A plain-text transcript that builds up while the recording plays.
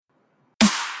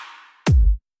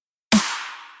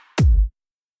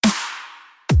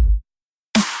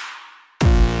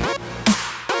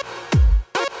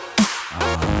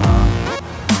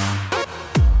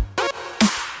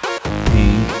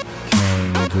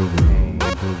Lorraine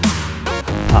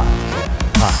podcast.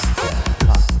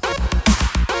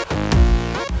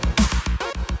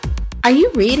 Are you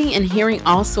reading and hearing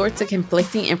all sorts of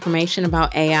conflicting information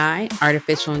about AI,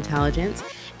 artificial intelligence,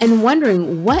 and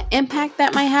wondering what impact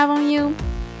that might have on you?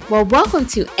 Well, welcome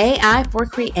to AI for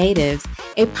Creatives,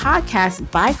 a podcast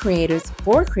by creators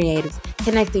for creatives,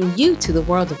 connecting you to the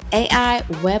world of AI,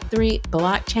 Web3,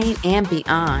 blockchain, and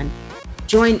beyond.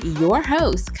 Join your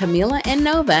hosts, Kamilah and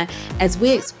Nova, as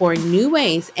we explore new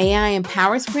ways AI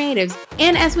empowers creatives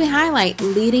and as we highlight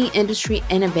leading industry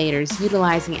innovators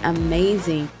utilizing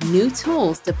amazing new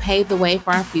tools to pave the way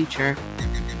for our future.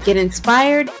 Get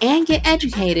inspired and get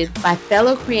educated by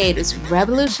fellow creators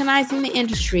revolutionizing the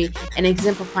industry and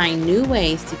exemplifying new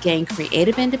ways to gain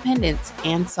creative independence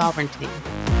and sovereignty.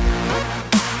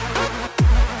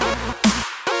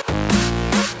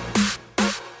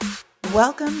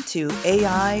 Welcome to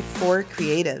AI for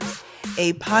Creatives,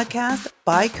 a podcast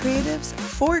by creatives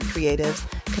for creatives,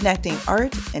 connecting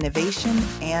art, innovation,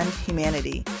 and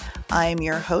humanity. I'm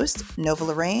your host, Nova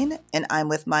Lorraine, and I'm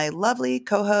with my lovely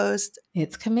co-host.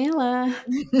 It's Kamilah.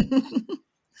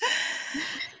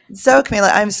 So,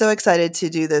 Kamilah, I'm so excited to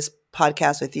do this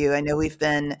podcast with you. I know we've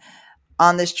been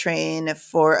on this train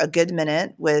for a good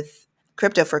minute with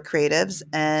Crypto for Creatives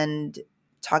and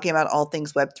talking about all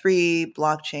things Web3,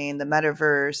 blockchain, the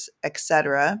Metaverse,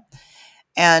 etc.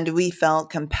 And we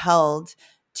felt compelled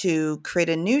to create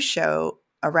a new show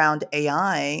around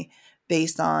AI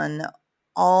based on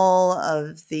all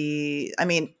of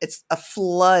it's a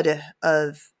flood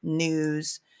of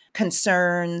news,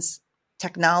 concerns,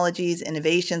 technologies,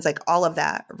 innovations, like all of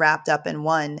that wrapped up in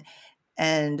one.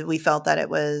 And we felt that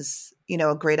it was,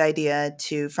 a great idea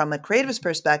to, from a creative's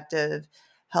perspective,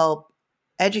 help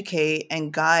educate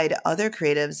and guide other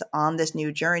creatives on this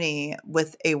new journey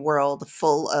with a world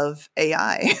full of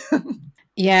AI.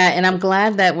 Yeah, and I'm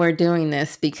glad that we're doing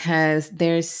this because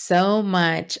there's so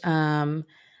much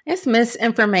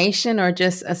misinformation or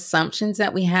just assumptions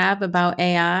that we have about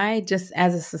AI just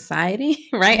as a society,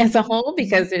 right? As a whole,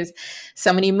 because there's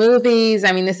so many movies.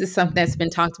 I mean, this is something that's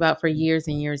been talked about for years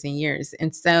and years and years.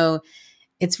 And so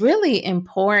it's really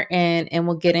important, and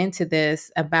we'll get into this,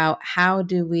 about how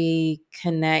do we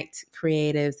connect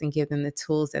creatives and give them the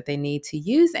tools that they need to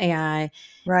use AI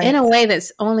in a way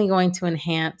that's only going to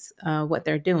enhance what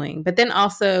they're doing. But then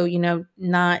also,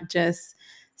 not just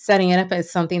setting it up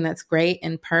as something that's great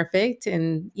and perfect.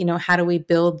 And, how do we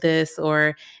build this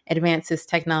or advance this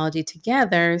technology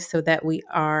together so that we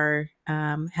are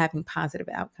having positive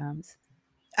outcomes?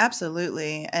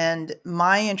 Absolutely. And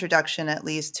my introduction, at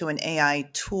least, to an AI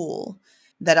tool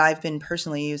that I've been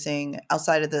personally using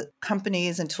outside of the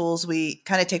companies and tools we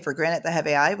kind of take for granted that have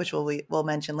AI, which we'll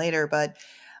mention later, but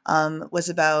was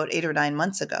about 8 or 9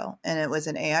 months ago. And it was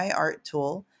an AI art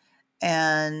tool.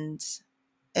 And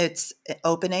it's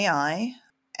open AI.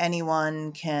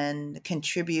 Anyone can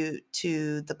contribute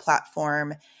to the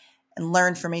platform and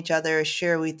learn from each other,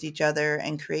 share with each other,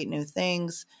 and create new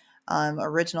things.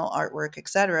 Original artwork,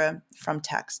 etc., from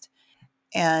text.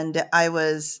 And I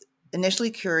was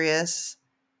initially curious,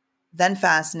 then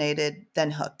fascinated,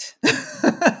 then hooked.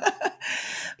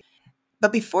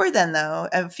 But before then, though,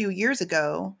 a few years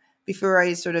ago, before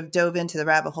I sort of dove into the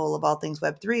rabbit hole of all things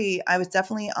Web3, I was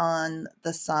definitely on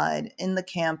the side, in the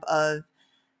camp of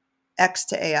X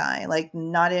to AI, like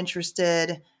not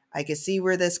interested. I could see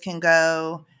where this can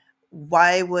go.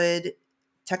 Why would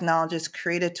technologists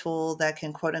create a tool that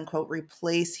can, quote unquote,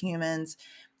 replace humans?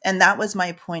 And that was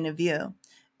my point of view.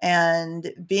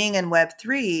 And being in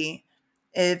Web3,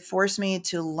 it forced me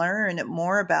to learn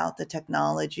more about the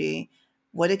technology,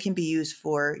 what it can be used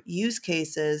for, use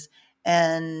cases,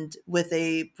 and with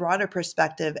a broader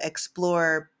perspective,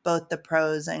 explore both the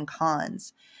pros and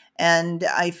cons. And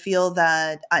I feel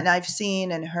that, and I've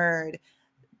seen and heard,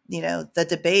 the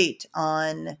debate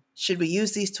on should we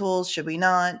use these tools, should we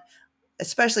not,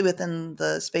 especially within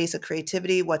the space of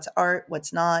creativity, what's art,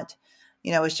 what's not.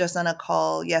 I was just on a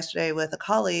call yesterday with a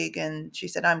colleague, and she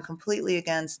said, I'm completely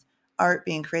against art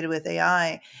being created with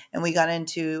AI. And we got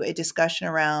into a discussion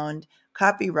around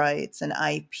copyrights and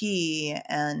IP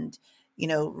and,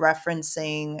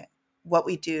 referencing what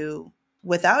we do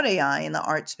without AI in the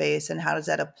art space and how does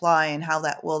that apply and how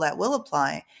that will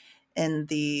apply in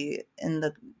the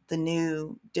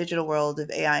new digital world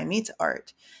of AI meets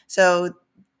art. So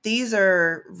these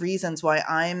are reasons why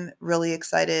I'm really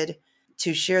excited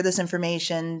to share this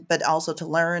information, but also to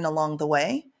learn along the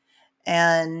way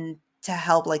and to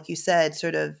help, like you said,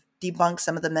 sort of debunk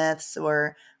some of the myths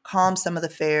or calm some of the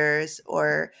fears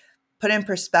or put in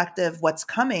perspective what's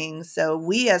coming so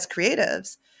we as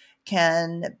creatives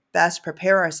can best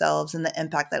prepare ourselves and the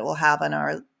impact that it will have on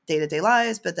our day-to-day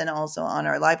lives, but then also on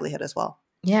our livelihood as well.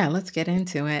 Yeah, let's get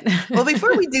into it. Well,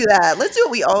 before we do that, let's do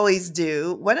what we always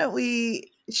do. Why don't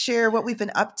we share what we've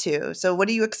been up to? So what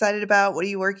are you excited about? What are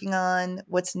you working on?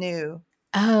 What's new?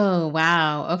 Oh,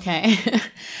 wow. Okay.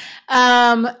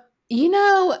 um,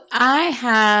 I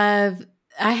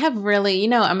have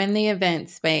really, I'm in the event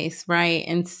space, right?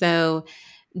 And so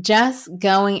just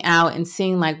going out and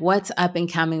seeing like what's up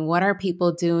and coming, what are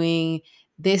people doing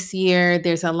this year?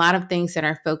 There's a lot of things that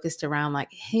are focused around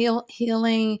like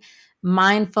healing,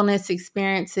 mindfulness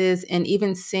experiences, and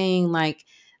even seeing like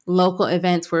local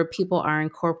events where people are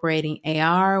incorporating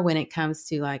AR when it comes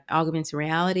to like augmented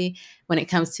reality, when it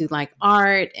comes to like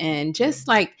art, and just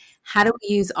like how do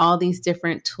we use all these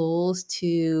different tools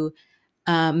to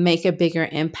make a bigger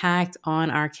impact on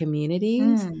our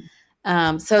communities.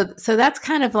 Mm, So that's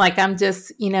kind of like I'm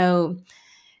just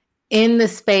in the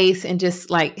space and just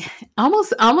like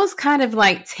almost kind of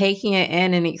like taking it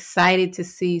in and excited to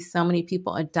see so many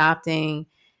people adopting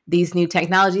these new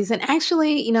technologies. And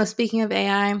actually, speaking of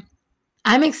AI,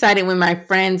 I'm excited when my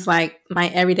friends, like my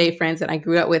everyday friends that I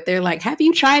grew up with, they're like, have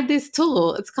you tried this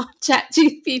tool? It's called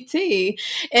ChatGPT.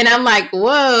 And I'm like,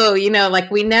 whoa,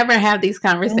 like we never have these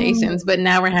conversations, mm, but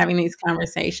now we're having these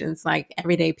conversations, like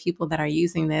everyday people that are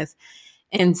using this.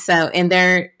 And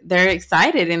they're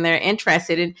excited and they're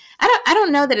interested. And I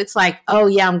don't know that it's like, oh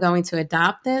yeah, I'm going to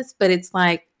adopt this, but it's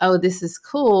like, oh, this is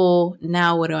cool.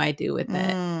 Now what do I do with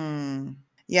it? mm.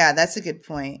 Yeah, that's a good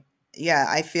point. Yeah,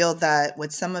 I feel that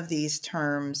with some of these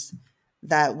terms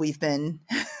that we've been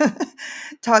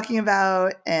talking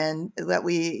about and that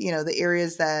the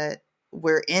areas that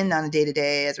we're in on a day to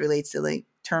day as it relates to like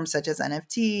terms such as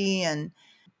NFT and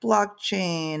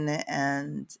blockchain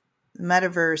and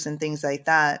metaverse and things like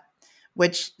that,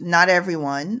 which not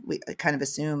everyone, we kind of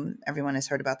assume everyone has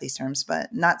heard about these terms,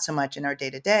 but not so much in our day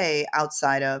to day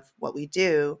outside of what we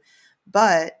do.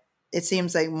 But it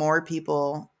seems like more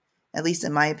people, at least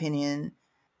in my opinion,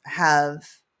 have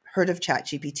heard of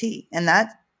ChatGPT. And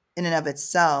that in and of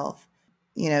itself,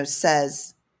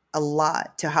 says a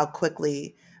lot to how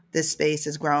quickly this space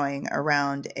is growing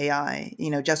around AI,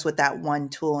 just with that one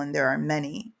tool. And there are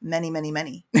many, many, many,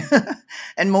 many,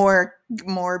 and more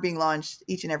being launched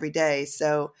each and every day.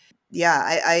 So yeah,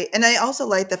 I also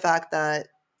like the fact that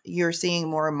you're seeing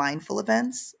more mindful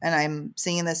events, and I'm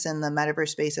seeing this in the metaverse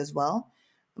space as well.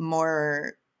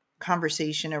 More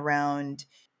conversation around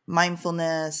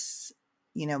mindfulness,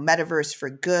 metaverse for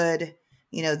good,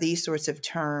 these sorts of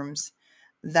terms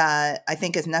that I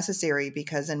think is necessary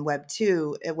because in Web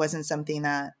 2, it wasn't something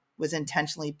that was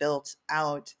intentionally built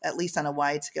out, at least on a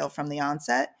wide scale from the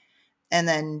onset. And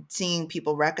then seeing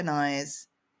people recognize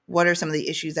what are some of the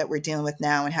issues that we're dealing with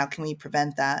now and how can we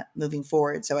prevent that moving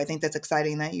forward. So I think that's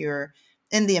exciting that you're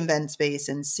in the event space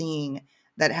and seeing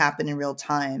that happen in real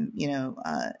time,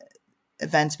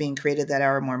 events being created that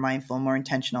are more mindful, more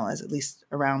intentional, as at least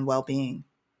around well-being.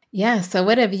 Yeah. So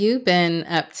what have you been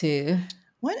up to?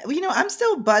 I'm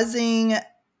still buzzing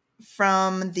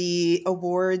from the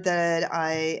award that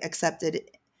I accepted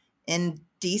in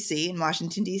DC, in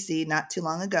Washington, DC, not too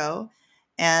long ago.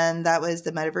 And that was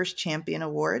the Metaverse Champion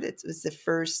Award. It was the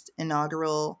first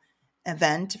inaugural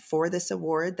event for this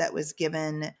award that was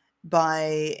given by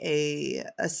a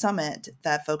summit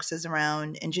that focuses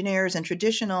around engineers and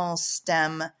traditional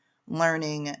STEM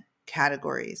learning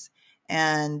categories.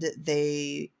 And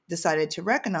they decided to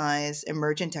recognize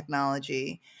emergent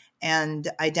technology and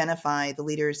identify the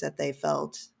leaders that they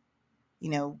felt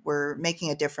were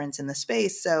making a difference in the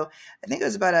space. So I think it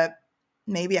was about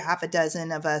maybe a half a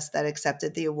dozen of us that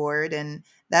accepted the award. And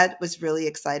that was really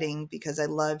exciting because I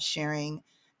love sharing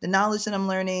the knowledge that I'm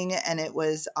learning. And it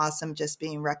was awesome just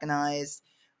being recognized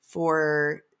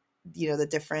for, the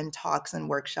different talks and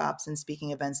workshops and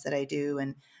speaking events that I do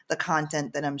and the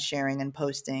content that I'm sharing and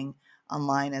posting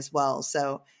online as well.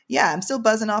 So yeah, I'm still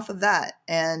buzzing off of that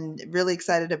and really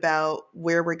excited about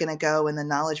where we're going to go and the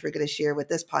knowledge we're going to share with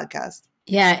this podcast.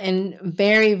 Yeah, and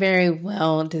very, very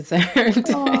well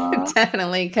deserved. Aw.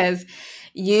 Definitely, because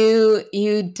you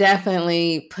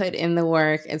definitely put in the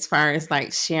work as far as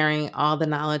like sharing all the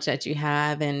knowledge that you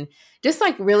have and just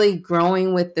like really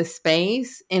growing with the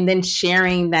space and then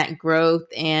sharing that growth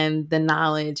and the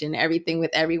knowledge and everything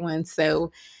with everyone.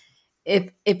 So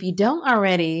if you don't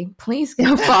already, please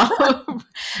go follow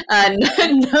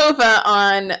Nova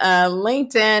on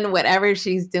LinkedIn, whatever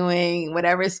she's doing,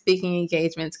 whatever speaking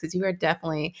engagements, because you are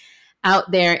definitely out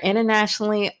there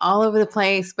internationally, all over the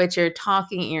place. But you're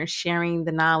talking, and you're sharing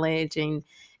the knowledge and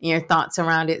your thoughts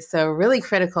around it. So really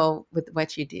critical with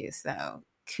what you do. So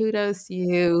kudos to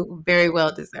you, very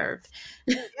well deserved.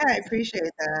 Yeah, I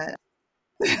appreciate that.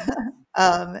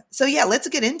 So yeah, let's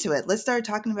get into it. Let's start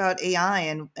talking about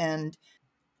AI and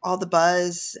all the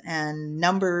buzz and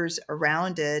numbers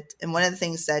around it. And one of the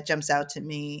things that jumps out to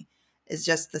me is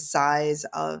just the size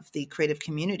of the creative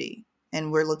community.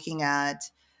 And we're looking at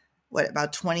what,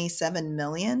 about 27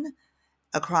 million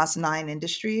across 9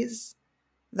 industries.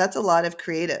 That's a lot of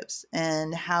creatives.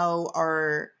 And how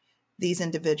are these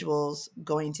individuals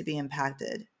going to be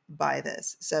impacted by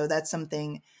this? So that's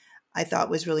something I thought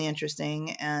was really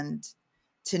interesting. And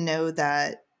to know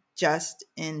that just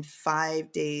in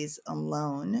 5 days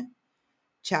alone,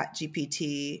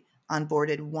 ChatGPT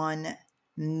onboarded 1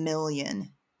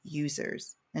 million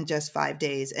users in just 5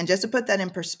 days. And just to put that in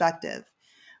perspective,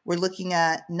 we're looking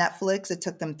at Netflix. It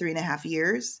took them 3.5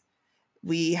 years.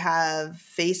 We have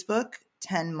Facebook,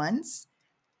 10 months,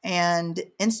 and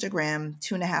Instagram,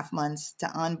 2.5 months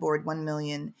to onboard 1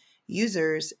 million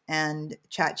users. And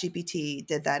ChatGPT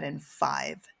did that in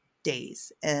 5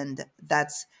 days. And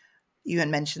that's, you had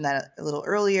mentioned that a little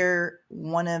earlier,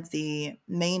 one of the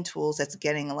main tools that's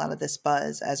getting a lot of this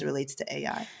buzz as it relates to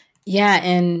AI. Yeah,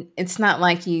 and it's not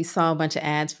like you saw a bunch of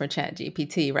ads for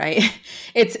ChatGPT, right?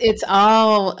 It's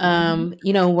all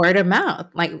Mhm. word of mouth.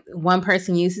 Like one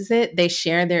person uses it, they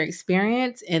share their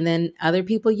experience, and then other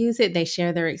people use it, they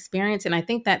share their experience, and I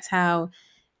think that's how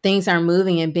things are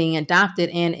moving and being adopted.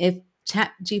 And if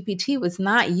Chat GPT was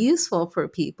not useful for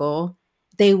people,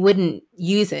 they wouldn't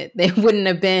use it. They wouldn't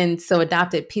have been so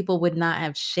adopted. People would not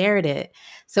have shared it.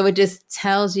 So it just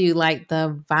tells you like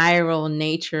the viral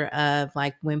nature of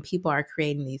like when people are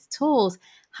creating these tools,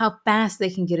 how fast they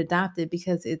can get adopted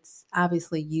because it's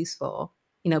obviously useful.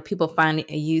 People find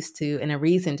a use to and a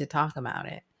reason to talk about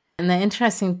it. And the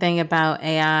interesting thing about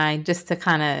AI, just to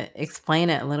kind of explain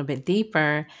it a little bit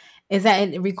deeper, is that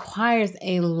it requires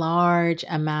a large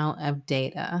amount of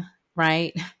data,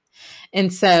 right?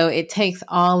 And so it takes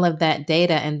all of that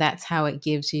data and that's how it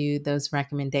gives you those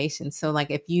recommendations. So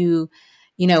like if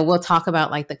we'll talk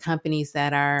about like the companies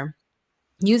that are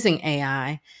using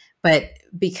AI, but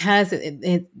because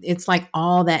it's like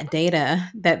all that data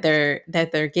that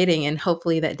they're getting, and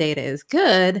hopefully that data is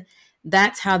good,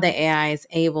 that's how the AI is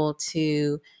able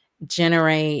to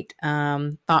generate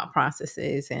thought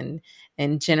processes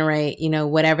and generate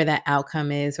whatever that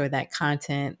outcome is or that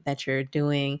content that you're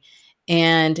doing.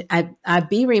 And I'd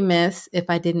be remiss if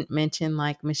I didn't mention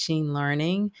like machine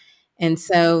learning. And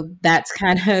so that's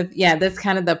kind of that's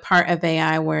kind of the part of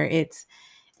AI where it's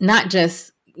not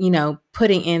just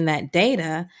putting in that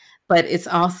data, but it's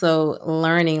also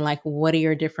learning like what are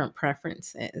your different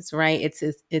preferences, right?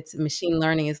 It's machine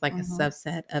learning is like a Mhm.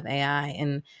 subset of AI.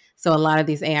 And so a lot of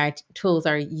these AI tools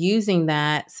are using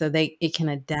that so it can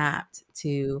adapt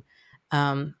to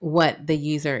what the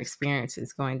user experience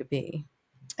is going to be.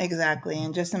 Exactly.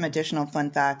 And just some additional fun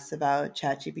facts about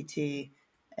ChatGPT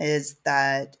is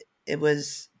that it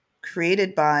was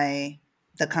created by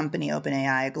the company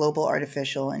OpenAI, a global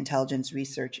artificial intelligence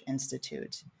research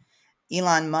institute.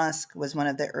 Elon Musk was one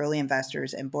of the early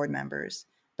investors and board members,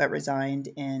 but resigned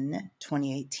in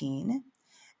 2018.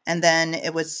 And then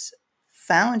it was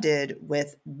founded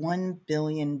with $1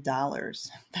 billion.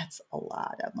 That's a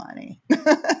lot of money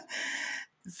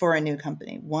for a new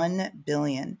company. 1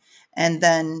 billion. And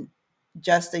then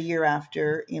just a year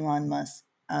after Elon Musk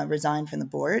resigned from the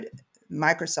board,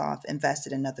 Microsoft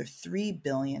invested another $3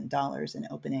 billion in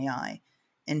OpenAI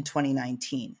in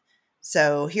 2019.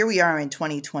 So here we are in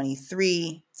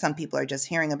 2023. Some people are just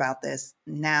hearing about this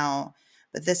now,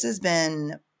 but this has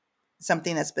been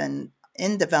something that's been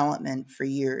in development for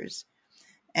years.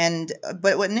 And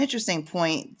but what an interesting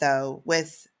point though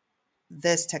with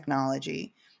this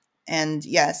technology, and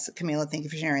yes, Kamilah, thank you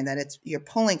for sharing that. It's you're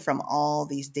pulling from all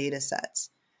these data sets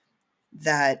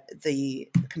that the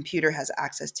computer has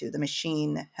access to, the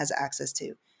machine has access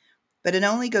to, but it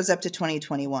only goes up to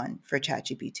 2021 for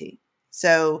ChatGPT.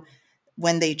 So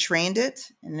when they trained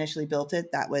it and initially built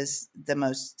it, that was the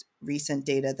most recent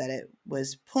data that it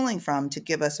was pulling from to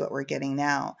give us what we're getting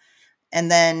now. And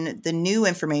then the new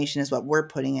information is what we're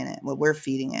putting in it, what we're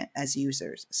feeding it as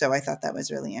users. So I thought that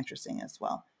was really interesting as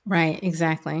well. Right,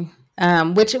 exactly.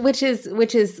 Which is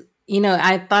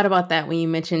I thought about that when you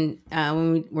mentioned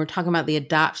when we were talking about the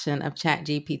adoption of Chat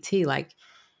GPT. Like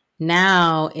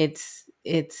now it's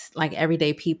like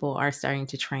everyday people are starting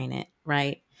to train it,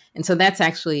 right? And so that's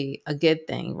actually a good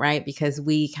thing, right? Because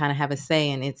we kind of have a say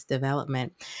in its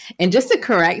development. And just to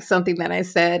correct something that I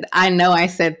said, I know I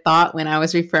said thought when I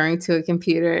was referring to a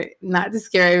computer, not to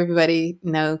scare everybody.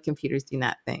 No, computers do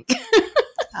not think.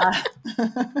 Ah.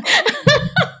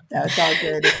 No, it's all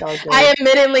good. It's all good. I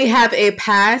admittedly have a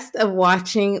past of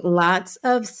watching lots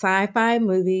of sci-fi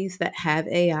movies that have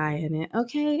AI in it.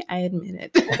 Okay, I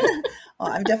admit Well,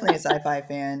 I'm definitely a sci-fi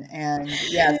fan, and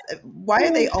yes, why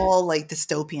are they it. all like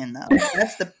dystopian though?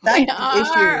 That's They the are.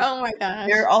 issue. Oh my gosh.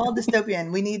 They're all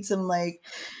dystopian. We need some like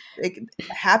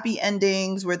happy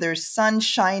endings where there's sun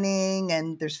shining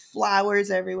and there's flowers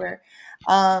everywhere.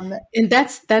 Um, And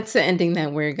that's the ending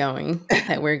that we're going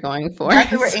for.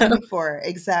 that's what we're So aiming for.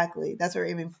 Exactly. That's what we're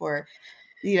aiming for.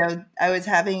 I was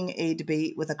having a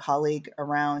debate with a colleague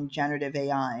around generative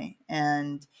AI.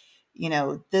 And,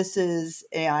 this is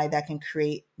AI that can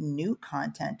create new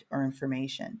content or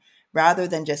information rather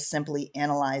than just simply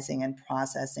analyzing and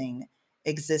processing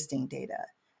existing data.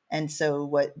 And so,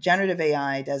 what generative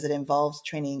AI does, it involves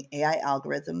training AI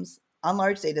algorithms on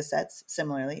large data sets,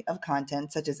 similarly, of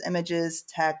content such as images,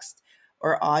 text,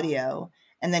 or audio,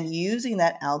 and then using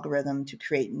that algorithm to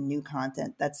create new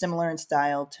content that's similar in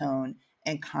style, tone,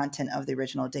 and content of the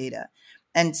original data.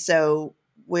 And so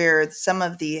where some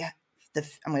of the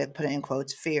I'm going to put it in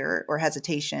quotes, fear or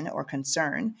hesitation or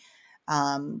concern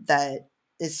that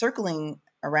is circling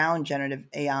around generative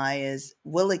AI is,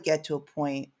 will it get to a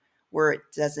point where it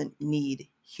doesn't need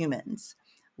humans?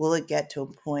 Will it get to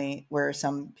a point where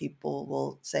some people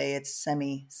will say it's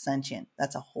semi-sentient?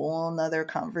 That's a whole nother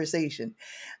conversation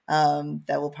that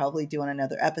we'll probably do on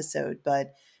another episode.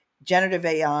 But generative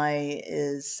AI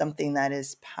is something that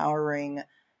is powering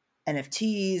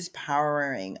NFTs,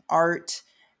 powering art,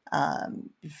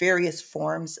 various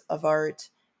forms of art.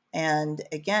 And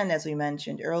again, as we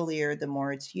mentioned earlier, the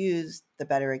more it's used, the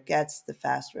better it gets, the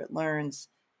faster it learns,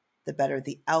 the better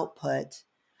the output.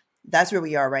 That's where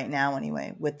we are right now,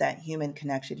 anyway, with that human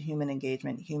connection, human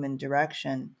engagement, human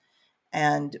direction.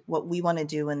 And what we want to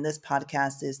do in this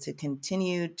podcast is to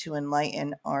continue to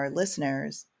enlighten our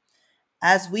listeners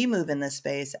as we move in this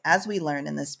space, as we learn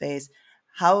in this space.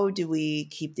 How do we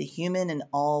keep the human in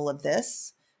all of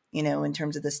this, in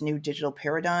terms of this new digital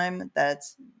paradigm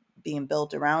that's being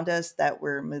built around us that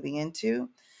we're moving into?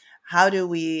 How do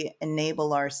we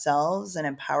enable ourselves and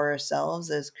empower ourselves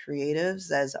as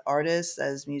creatives, as artists,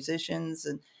 as musicians,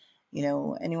 and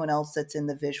anyone else that's in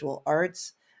the visual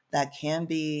arts that can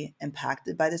be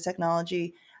impacted by this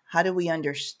technology? How do we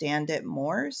understand it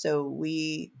more so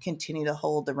we continue to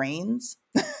hold the reins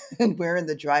and we're in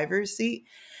the driver's seat?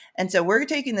 And so we're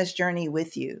taking this journey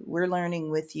with you. We're learning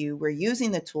with you. We're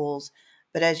using the tools.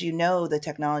 But as you know, the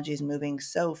technology is moving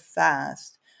so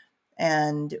fast,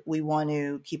 and we want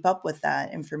to keep up with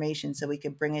that information so we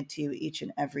can bring it to you each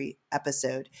and every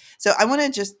episode. So I want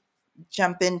to just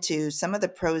jump into some of the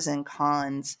pros and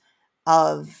cons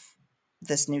of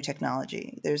this new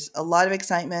technology. There's a lot of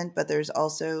excitement, but there's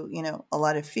also, a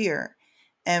lot of fear.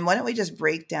 And why don't we just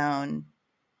break down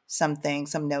some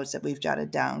notes that we've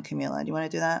jotted down? Kamilah, do you want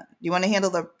to do that? Do you want to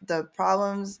handle the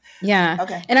problems? yeah.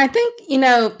 Okay. And I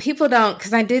think, people don't,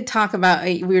 because I did talk about,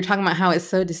 we were talking about how it's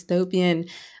so dystopian,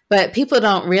 but people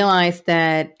don't realize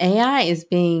that AI is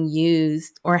being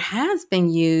used or has been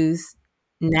used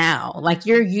now. Like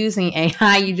you're using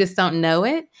AI, you just don't know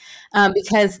it.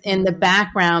 Because in the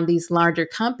background, these larger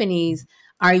companies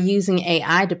are using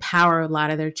AI to power a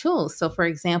lot of their tools. So, for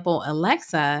example,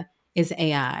 Alexa is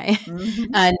AI.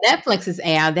 Mm-hmm. Netflix is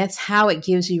AI. That's how it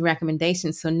gives you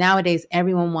recommendations. So nowadays,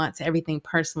 everyone wants everything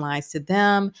personalized to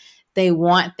them. They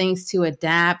want things to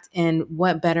adapt. And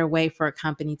what better way for a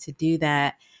company to do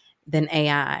that than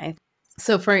AI?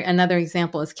 So, for another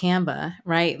example, is Canva,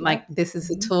 right? Like, Yep. this is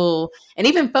a Mm-hmm. tool, and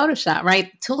even Photoshop, right?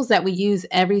 Tools that we use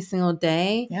every single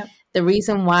day. Yep. The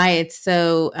reason why it's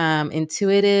so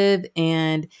intuitive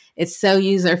and it's so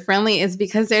user friendly is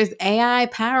because there's AI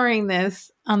powering this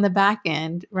on the back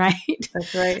end, right?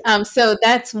 That's right. So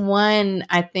that's one,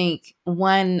 I think,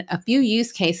 a few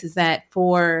use cases that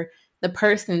for the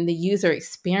person, the user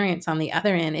experience on the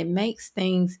other end, it makes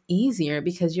things easier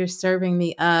because you're serving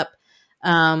me up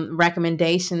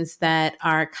recommendations that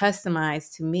are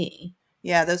customized to me.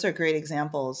 Yeah, those are great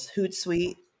examples.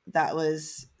 Hootsuite, that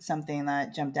was something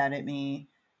that jumped out at me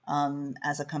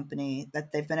as a company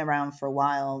that they've been around for a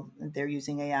while. They're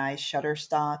using AI,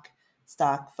 Shutterstock,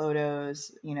 stock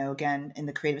photos. Again, in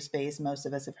the creative space, most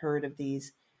of us have heard of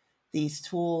these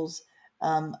tools.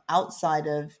 Outside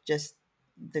of just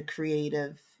the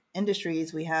creative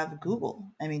industries, we have Google.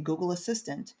 I mean, Google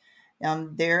Assistant.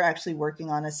 They're actually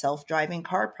working on a self-driving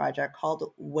car project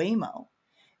called Waymo.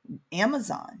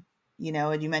 Amazon,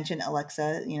 and you mentioned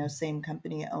Alexa, same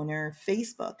company owner,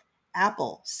 Facebook,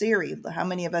 Apple, Siri. How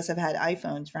many of us have had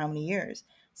iPhones for how many years?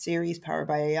 Siri is powered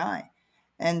by AI.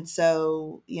 And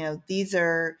so,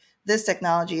 this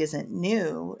technology isn't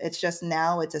new. It's just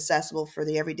now it's accessible for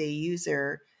the everyday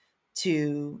user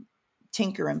to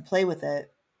tinker and play with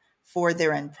it for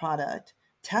their end product.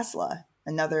 Tesla,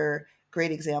 another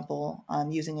great example,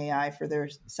 using AI for their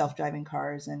self-driving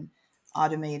cars and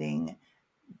automating,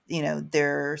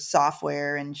 their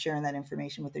software and sharing that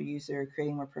information with their user,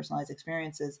 creating more personalized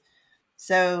experiences.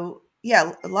 So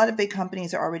yeah, a lot of big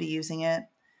companies are already using it.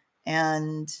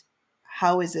 And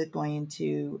how is it going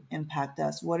to impact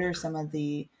us? What are some of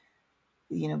the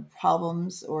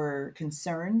problems or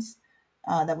concerns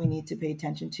that we need to pay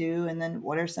attention to? And then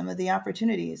what are some of the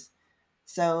opportunities?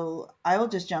 So I will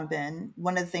just jump in.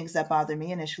 One of the things that bothered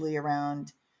me initially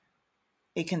around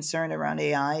a concern around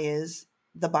AI is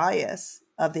the bias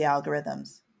of the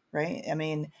algorithms, right? I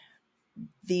mean,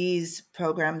 these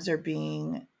programs are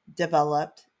being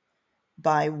developed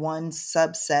by one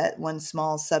subset, one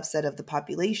small subset of the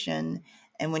population.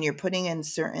 And when you're putting in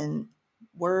certain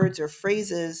words or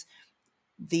phrases,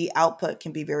 the output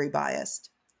can be very biased.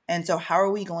 And so, how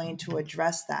are we going to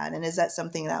address that? And is that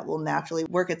something that will naturally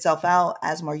work itself out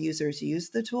as more users use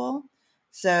the tool?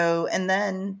 So, and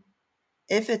then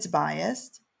if it's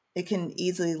biased, it can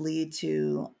easily lead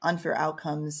to unfair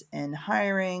outcomes in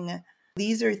hiring.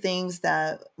 These are things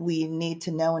that we need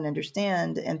to know and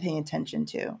understand and pay attention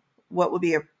to. What would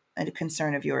be a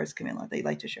concern of yours, Kamilah, that you'd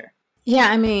like to share? Yeah,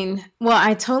 I mean, well,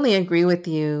 I totally agree with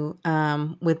you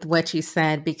with what you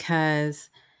said because,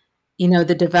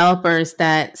 the developers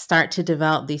that start to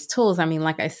develop these tools, I mean,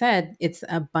 like I said, it's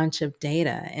a bunch of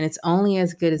data and it's only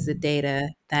as good as the data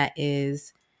that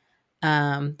is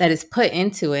put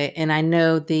into it. And I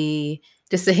know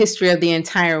just the history of the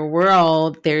entire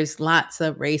world, there's lots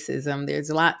of racism,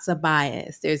 there's lots of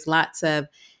bias, there's lots of,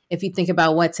 if you think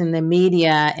about what's in the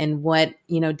media and what,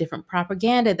 different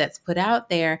propaganda that's put out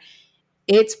there,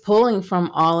 it's pulling from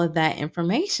all of that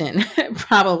information.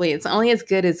 Probably it's only as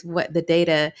good as what the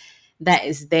data that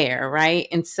is there, right?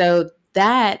 And so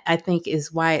that I think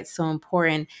is why it's so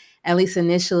important, at least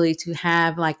initially, to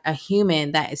have like a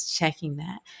human that is checking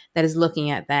that is looking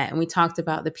at that. And we talked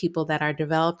about the people that are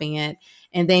developing it,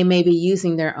 and they may be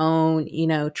using their own,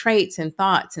 traits and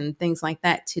thoughts and things like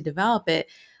that to develop it.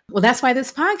 Well, that's why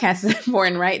this podcast is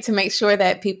important, right? To make sure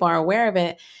that people are aware of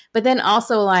it, but then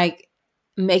also like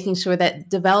making sure that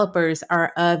developers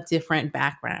are of different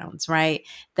backgrounds, right?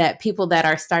 That people that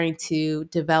are starting to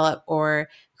develop or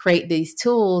create these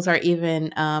tools or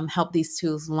even help these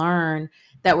tools learn,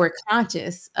 that we're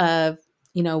conscious of,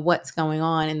 what's going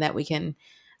on and that we can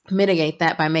mitigate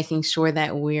that by making sure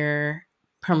that we're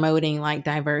promoting like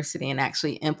diversity and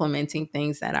actually implementing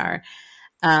things that are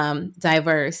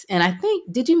diverse. And I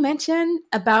think, did you mention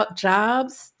about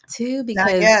jobs too? Not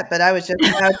Because yet, but I was just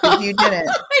about if you didn't.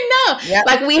 I know, Yep.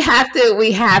 like we have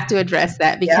to address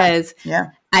that Yeah. because Yeah.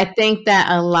 I think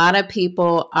that a lot of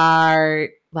people are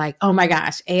like, oh my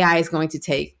gosh, AI is going to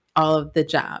take all of the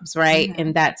jobs, right? Mm-hmm.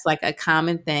 And that's like a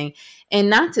common thing. And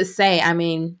not to say, I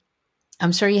mean,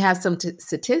 I'm sure you have some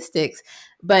statistics,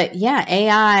 but yeah,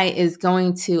 AI is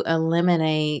going to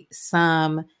eliminate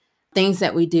some things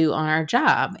that we do on our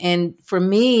job. And for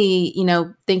me,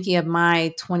 thinking of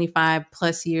my 25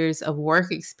 plus years of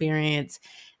work experience,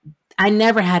 I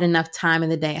never had enough time in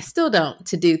the day. I still don't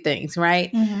to do things,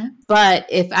 right? Mm-hmm. But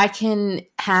if I can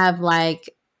have like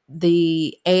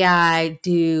the AI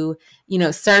do,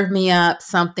 serve me up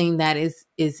something that is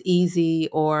easy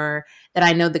or that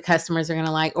I know the customers are going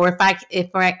to like, or if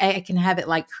I can have it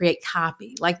like create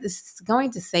copy, like this is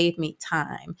going to save me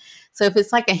time. So if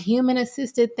it's like a human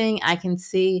assisted thing, I can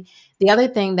see. The other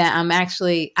thing that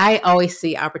I always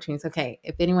see opportunities. Okay,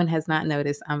 if anyone has not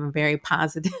noticed, I'm a very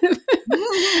positive,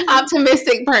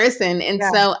 optimistic person. And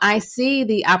Yeah. so I see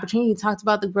the opportunity. You talked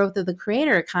about the growth of the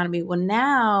creator economy. Well,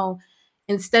 now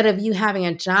instead of you having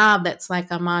a job that's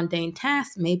like a mundane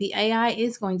task, maybe AI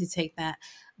is going to take that,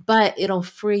 but it'll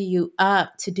free you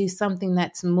up to do something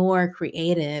that's more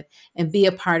creative and be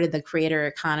a part of the creator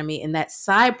economy. And that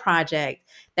side project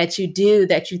that you do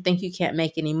that you think you can't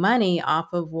make any money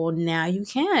off of, well, now you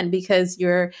can because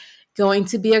you're going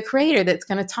to be a creator that's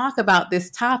going to talk about this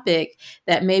topic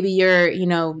that maybe you're,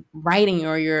 writing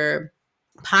or you're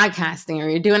podcasting or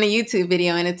you're doing a YouTube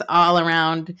video and it's all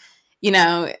around,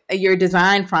 your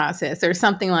design process or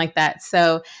something like that.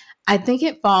 So I think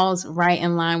it falls right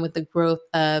in line with the growth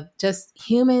of just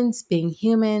humans,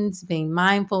 being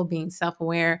mindful, being self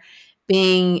aware,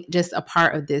 being just a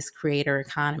part of this creator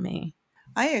economy.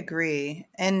 I agree.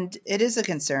 And it is a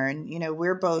concern.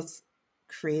 We're both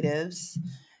creatives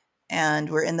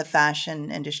and we're in the fashion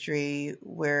industry.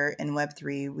 We're in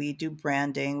Web3. We do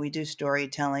branding, we do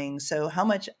storytelling. So, how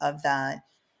much of that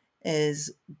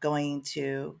is going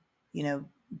to,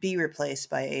 be replaced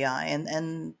by AI?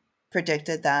 And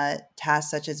predicted that tasks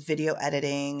such as video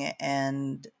editing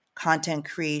and content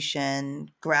creation,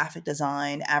 graphic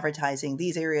design, advertising,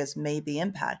 these areas may be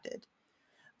impacted.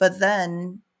 But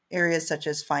then areas such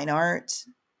as fine art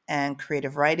and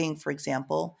creative writing, for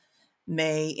example,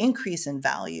 may increase in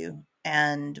value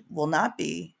and will not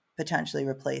be potentially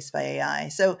replaced by AI.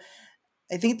 So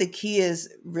I think the key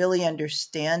is really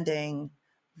understanding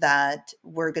that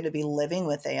we're going to be living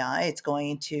with AI. It's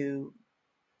going to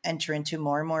enter into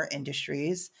more and more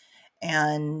industries.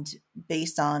 And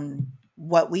based on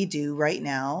what we do right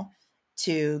now,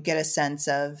 to get a sense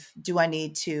of, do I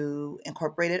need to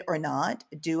incorporate it or not?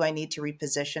 Do I need to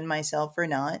reposition myself or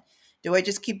not? Do I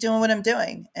just keep doing what I'm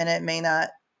doing? And it may not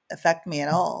affect me at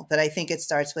all. But I think it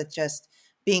starts with just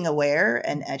being aware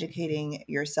and educating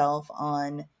yourself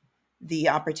on the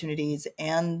opportunities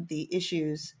and the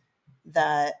issues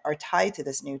that are tied to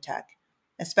this new tech,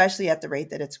 especially at the rate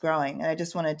that it's growing. And I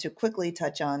just wanted to quickly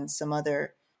touch on some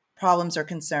other problems or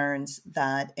concerns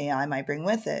that AI might bring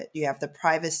with it. You have the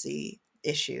privacy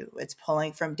issue. It's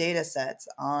pulling from data sets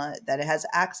that it has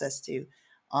access to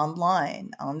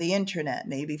online, on the internet,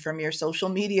 maybe from your social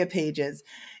media pages,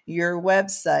 your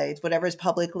website, whatever is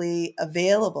publicly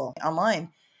available online.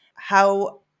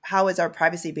 How is our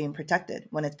privacy being protected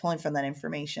when it's pulling from that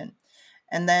information?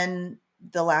 And then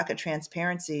the lack of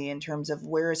transparency in terms of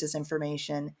where is this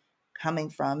information coming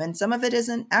from, and some of it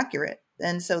isn't accurate.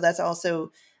 And so that's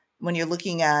also, when you're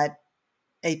looking at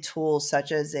a tool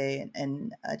such as a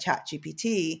chat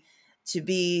GPT, to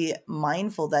be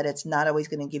mindful that it's not always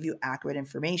going to give you accurate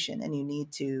information, and you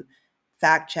need to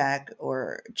fact check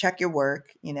or check your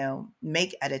work,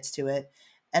 make edits to it.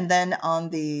 And then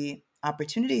on the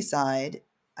opportunity side,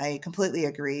 I completely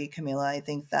agree, Kamilah. I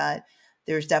think that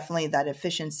there's definitely that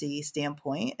efficiency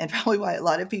standpoint, and probably why a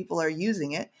lot of people are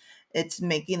using it. It's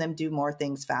making them do more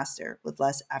things faster with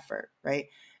less effort, right?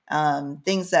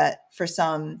 Things that for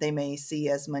some they may see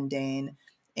as mundane,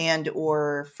 and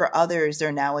or for others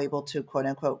they're now able to quote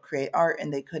unquote create art,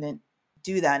 and they couldn't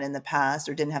do that in the past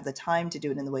or didn't have the time to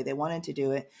do it in the way they wanted to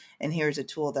do it. And here's a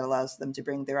tool that allows them to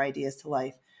bring their ideas to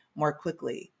life more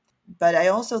quickly. But I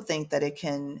also think that it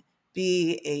can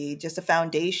be just a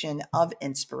foundation of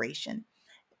inspiration.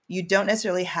 You don't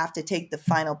necessarily have to take the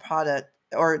final product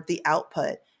or the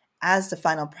output as the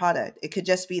final product. It could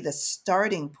just be the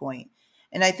starting point.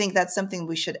 And I think that's something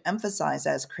we should emphasize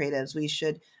as creatives. We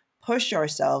should push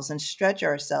ourselves and stretch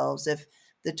ourselves. If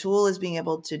the tool is being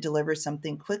able to deliver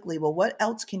something quickly, well, what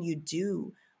else can you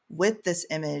do with this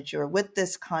image or with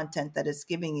this content that it's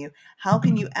giving you? How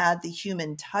can you add the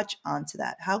human touch onto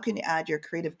that? How can you add your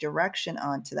creative direction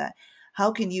onto that?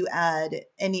 How can you add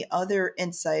any other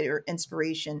insight or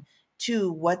inspiration to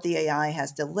what the AI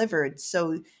has delivered?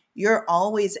 So you're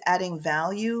always adding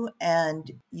value,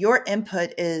 and your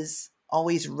input is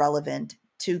always relevant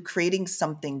to creating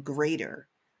something greater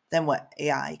than what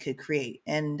AI could create.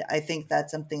 And I think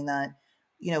that's something that,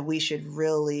 we should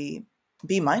really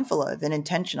be mindful of and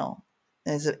intentional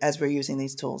as we're using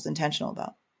these tools, intentional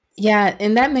about. Yeah,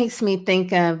 and that makes me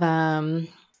think of a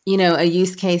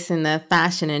use case in the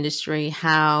fashion industry,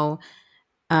 how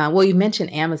well, you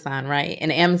mentioned Amazon, right? And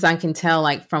Amazon can tell,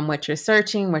 like, from what you're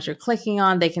searching, what you're clicking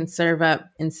on, they can serve up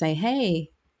and say, hey,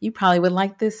 you probably would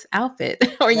like this outfit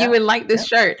or you Yep. would like this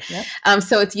Yep. shirt. Yep.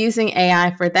 So it's using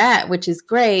AI for that, which is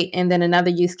great. And then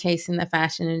another use case in the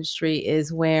fashion industry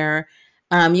is where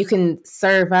you can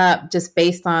serve up just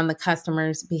based on the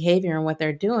customer's behavior and what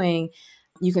they're doing.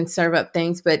 You can serve up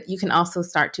things, but you can also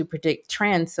start to predict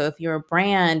trends. So if you're a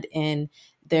brand and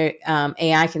their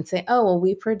AI can say, oh, well,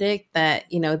 we predict that,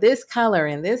 this color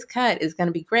and this cut is going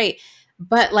to be great.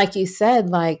 But like you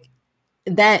said, like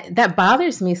that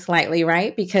bothers me slightly,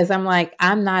 right? Because I'm like,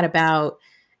 I'm not about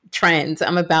trends.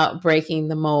 I'm about breaking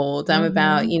the mold. I'm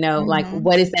about, like,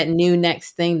 what is that new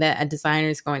next thing that a designer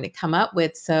is going to come up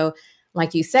with? So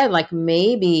like you said, like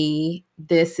maybe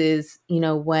this is,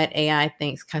 what AI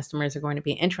thinks customers are going to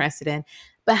be interested in.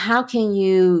 But how can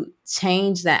you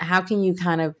change that? How can you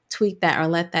kind of tweak that or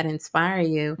let that inspire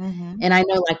you? Mm-hmm. And I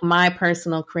know, like, my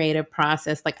personal creative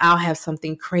process, like I'll have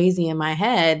something crazy in my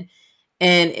head,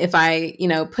 and if I,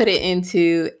 put it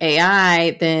into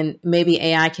AI, then maybe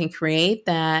AI can create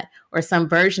that or some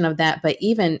version of that. But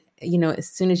even, as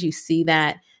soon as you see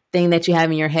that thing that you have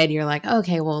in your head, you're like,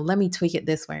 okay, well, let me tweak it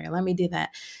this way, or let me do that.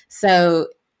 So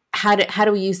how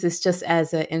do we use this just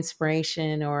as an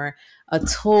inspiration or a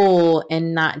tool,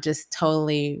 and not just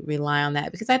totally rely on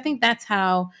that? Because I think that's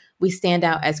how we stand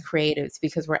out as creatives,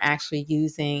 because we're actually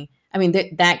using, I mean,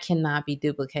 that cannot be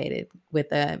duplicated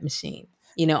with a machine,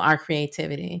 our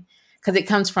creativity. because it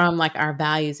comes from like our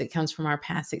values, it comes from our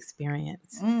past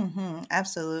experience.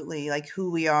 Absolutely. Like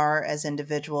who we are as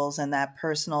individuals and that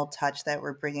personal touch that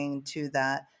we're bringing to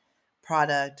that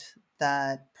product,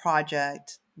 that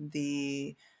project,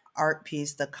 the art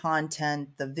piece, the content,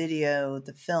 the video,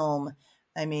 the film.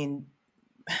 I mean,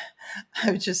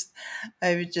 I just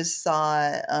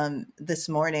saw this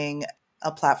morning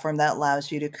a platform that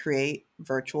allows you to create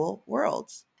virtual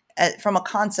worlds from a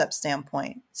concept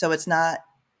standpoint. So it's not,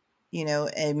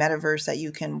 a metaverse that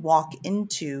you can walk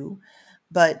into,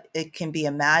 but it can be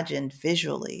imagined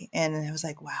visually. And I was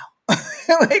like, wow,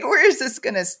 like, where is this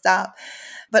going to stop?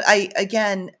 But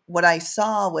what I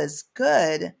saw was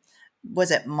good.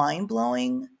 Was it mind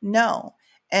blowing? No.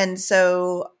 And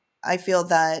so I feel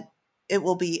that it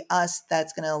will be us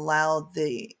that's going to allow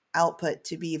the output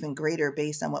to be even greater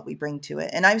based on what we bring to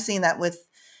it. And I've seen that with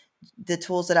the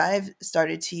tools that I've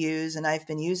started to use and I've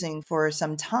been using for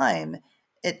some time.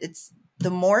 It's the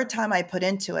more time I put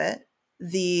into it,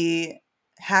 the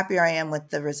happier I am with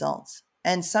the results.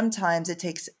 And sometimes it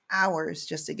takes hours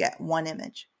just to get one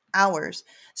image, hours.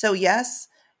 So yes,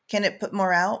 can it put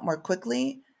more out more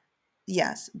quickly?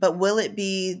 Yes. But will it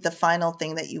be the final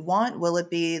thing that you want? Will it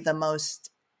be the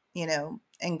most,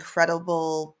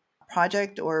 incredible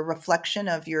project or reflection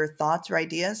of your thoughts or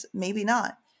ideas? Maybe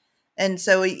not. And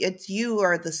so it's you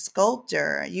are the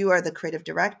sculptor, you are the creative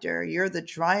director, you're the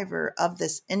driver of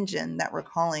this engine that we're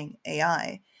calling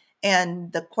AI.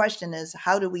 And the question is,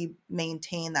 how do we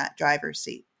maintain that driver's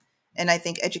seat? And I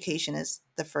think education is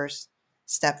the first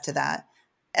step to that.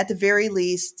 At the very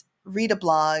least, read a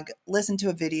blog, listen to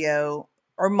a video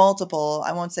or multiple.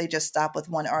 I won't say just stop with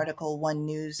one article, one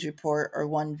news report, or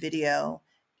one video.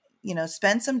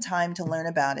 Spend some time to learn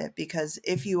about it, because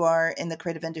if you are in the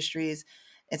creative industries,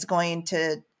 it's going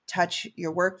to touch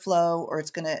your workflow, or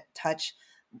it's going to touch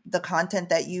the content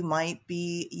that you might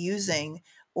be using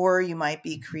or you might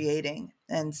be creating.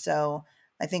 And so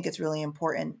I think it's really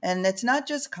important. And it's not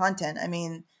just content. I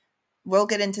mean, we'll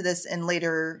get into this in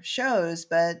later shows,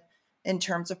 but in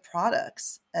terms of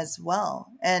products as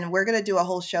well. And we're going to do a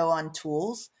whole show on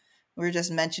tools. We're just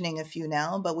mentioning a few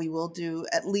now, but we will do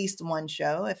at least one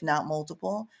show, if not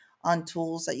multiple, on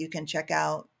tools that you can check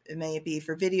out. It may be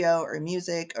for video or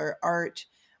music or art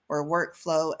or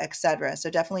workflow, etc. So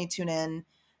definitely tune in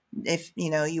if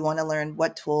you want to learn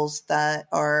what tools that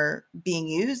are being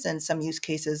used and some use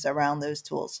cases around those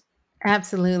tools.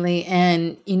 Absolutely.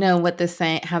 And you know what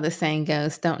how the saying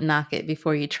goes, don't knock it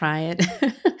before you try it.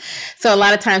 So a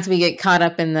lot of times we get caught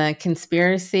up in the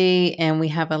conspiracy and we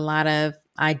have a lot of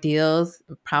ideals,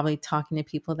 probably talking to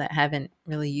people that haven't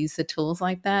really used the tools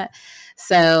like that.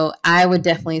 So I would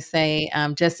definitely say,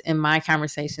 just in my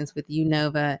conversations with you,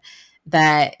 Nova,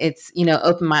 that it's,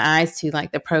 opened my eyes to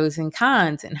like the pros and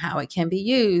cons and how it can be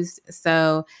used.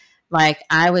 So like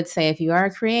I would say, if you are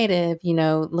creative,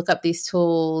 look up these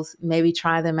tools, maybe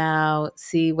try them out,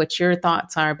 see what your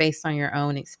thoughts are based on your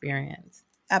own experience.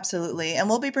 Absolutely. And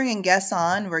we'll be bringing guests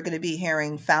on. We're going to be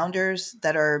hearing founders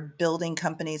that are building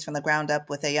companies from the ground up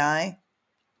with AI.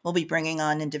 We'll be bringing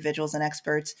on individuals and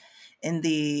experts in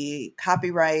the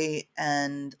copyright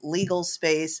and legal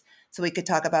space, so we could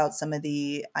talk about some of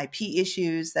the IP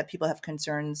issues that people have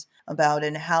concerns about,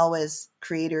 and how as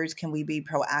creators can we be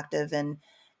proactive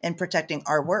in protecting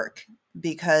our work,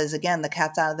 because again, the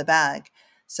cat's out of the bag.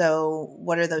 So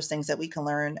what are those things that we can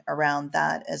learn around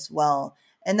that as well?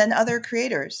 And then other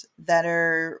creators that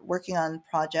are working on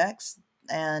projects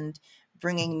and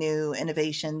bringing new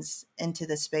innovations into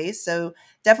the space. So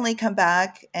definitely come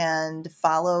back and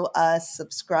follow us,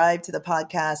 subscribe to the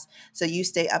podcast, so you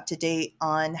stay up to date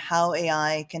on how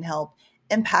AI can help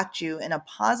impact you in a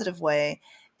positive way,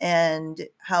 and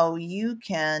how you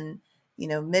can,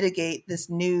 mitigate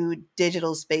this new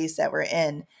digital space that we're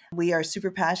in. We are super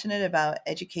passionate about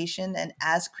education, and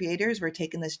as creators, we're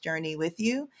taking this journey with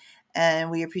you.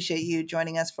 And we appreciate you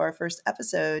joining us for our first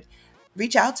episode.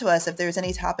 Reach out to us if there's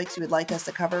any topics you would like us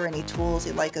to cover, any tools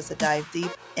you'd like us to dive deep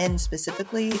in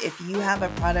specifically. If you have a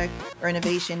product or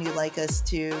innovation you'd like us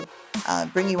to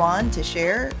bring you on to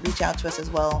share, reach out to us as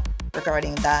well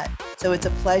regarding that. So it's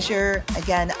a pleasure.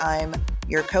 Again, I'm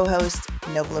your co-host,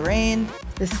 Nova Lorraine.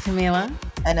 This is Kamilah.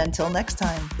 And until next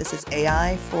time, this is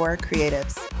AI for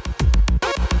Creatives.